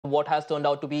what has turned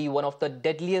out to be one of the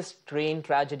deadliest train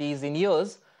tragedies in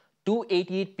years.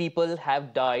 288 people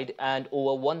have died and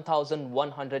over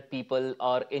 1,100 people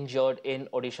are injured in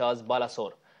Odisha's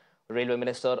Balasore. Railway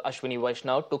Minister Ashwini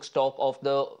Vaishnaw took stock of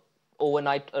the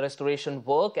overnight restoration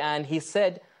work and he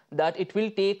said that it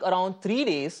will take around 3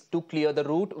 days to clear the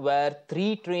route where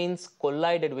 3 trains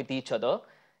collided with each other.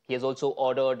 He has also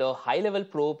ordered a high-level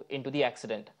probe into the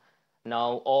accident.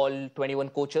 Now, all 21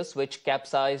 coaches which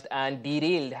capsized and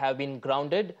derailed have been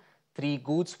grounded. 3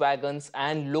 goods wagons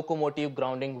and locomotive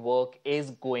grounding work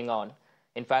is going on.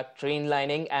 In fact, train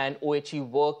lining and OHE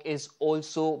work is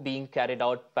also being carried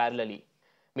out parallelly.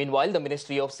 Meanwhile, the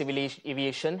Ministry of Civil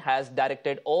Aviation has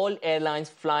directed all airlines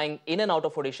flying in and out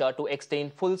of Odisha to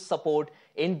extend full support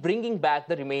in bringing back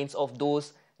the remains of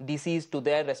those deceased to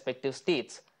their respective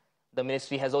states. The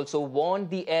ministry has also warned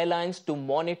the airlines to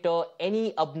monitor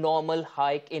any abnormal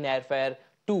hike in airfare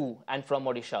to and from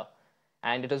Odisha.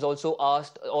 And it has also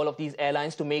asked all of these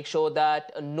airlines to make sure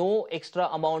that no extra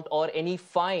amount or any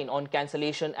fine on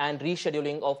cancellation and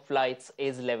rescheduling of flights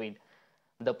is levied.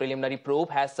 The preliminary probe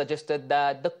has suggested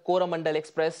that the Coromandel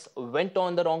Express went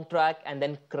on the wrong track and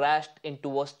then crashed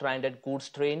into a stranded goods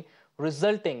train,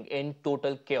 resulting in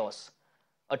total chaos.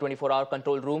 A 24-hour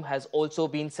control room has also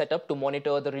been set up to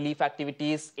monitor the relief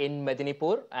activities in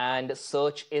Medinipur, and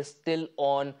search is still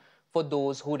on for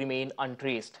those who remain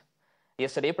untraced.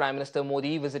 Yesterday, Prime Minister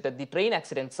Modi visited the train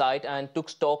accident site and took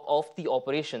stock of the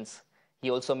operations. He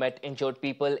also met injured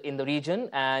people in the region,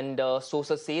 and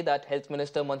sources say that Health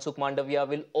Minister Mansukh Mandavia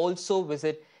will also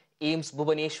visit AIIMS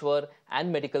Bhubaneswar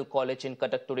and Medical College in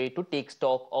Cuttack today to take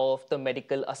stock of the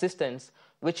medical assistance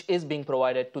which is being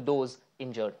provided to those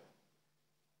injured.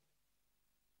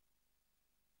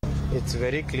 It's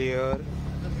very clear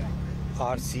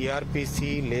our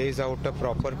CRPC lays out a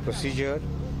proper procedure,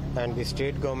 and the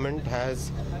state government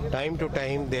has time to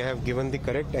time they have given the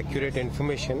correct accurate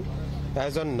information.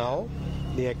 As on now,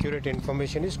 the accurate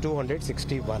information is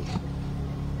 261,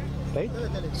 right?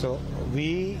 So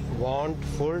we want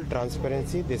full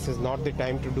transparency. This is not the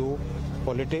time to do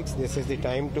politics. This is the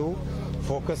time to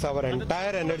focus our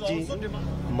entire energy.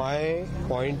 My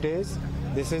point is,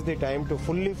 this is the time to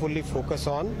fully focus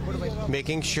on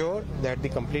making sure that the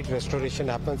complete restoration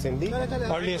happens in the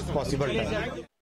earliest possible time.